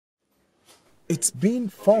It's been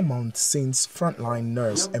 4 months since frontline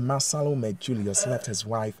nurse Emma Salome Julius left his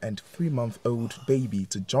wife and 3-month-old baby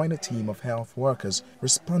to join a team of health workers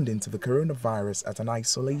responding to the coronavirus at an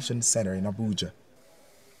isolation center in Abuja.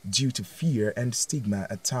 Due to fear and stigma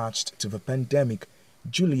attached to the pandemic,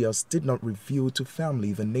 Julius did not reveal to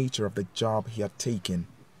family the nature of the job he had taken.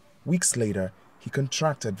 Weeks later, he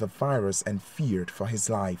contracted the virus and feared for his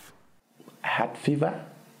life. I had fever,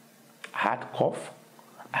 I had cough,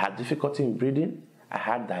 I had difficulty in breathing, I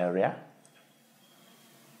had diarrhea,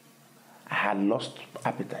 I had lost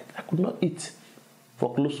appetite. I could not eat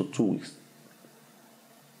for close to 2 weeks.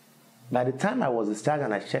 By the time I was discharged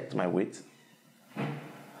and I checked my weight, I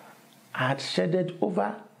had shedded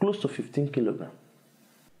over close to 15 kilograms.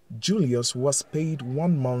 Julius was paid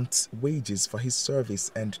 1 month's wages for his service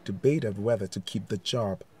and debated whether to keep the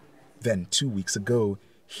job. Then 2 weeks ago,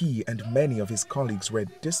 he and many of his colleagues were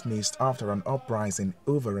dismissed after an uprising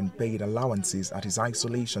over unpaid allowances at his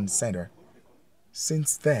isolation center.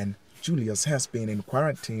 Since then, Julius has been in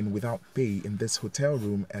quarantine without pay in this hotel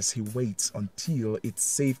room as he waits until it's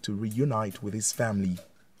safe to reunite with his family.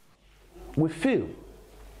 We feel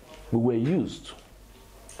we were used,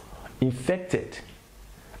 infected,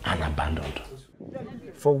 and abandoned.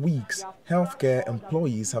 For weeks, healthcare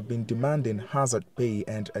employees have been demanding hazard pay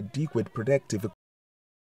and adequate protective equipment.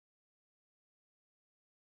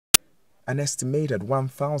 An estimated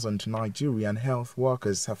 1,000 Nigerian health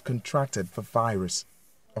workers have contracted the virus.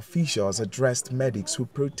 Officials addressed medics who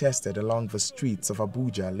protested along the streets of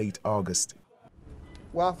Abuja late August.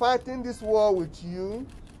 We are fighting this war with you,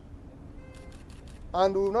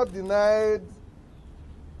 and we will not deny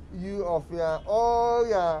you of all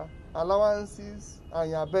your allowances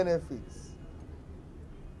and your benefits.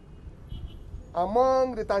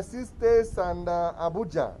 Among the 36 states and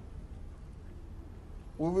Abuja,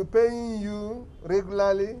 we will be paying you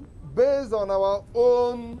regularly based on our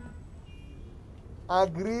own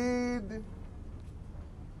agreed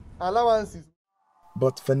allowances.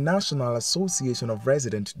 But the National Association of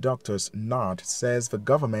Resident Doctors, NARD, says the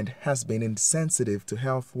government has been insensitive to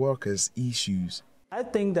health workers' issues. I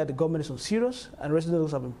think that the government is serious and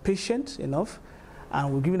residents have been patient enough,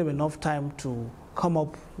 and we're giving them enough time to come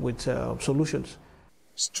up with solutions.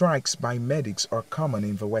 Strikes by medics are common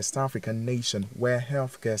in the West African nation where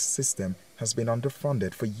healthcare system has been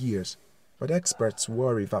underfunded for years. But experts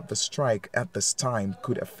worry that the strike at this time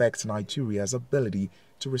could affect Nigeria's ability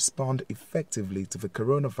to respond effectively to the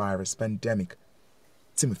coronavirus pandemic.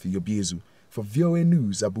 Timothy Obiezu for VOA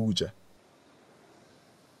News, Abuja.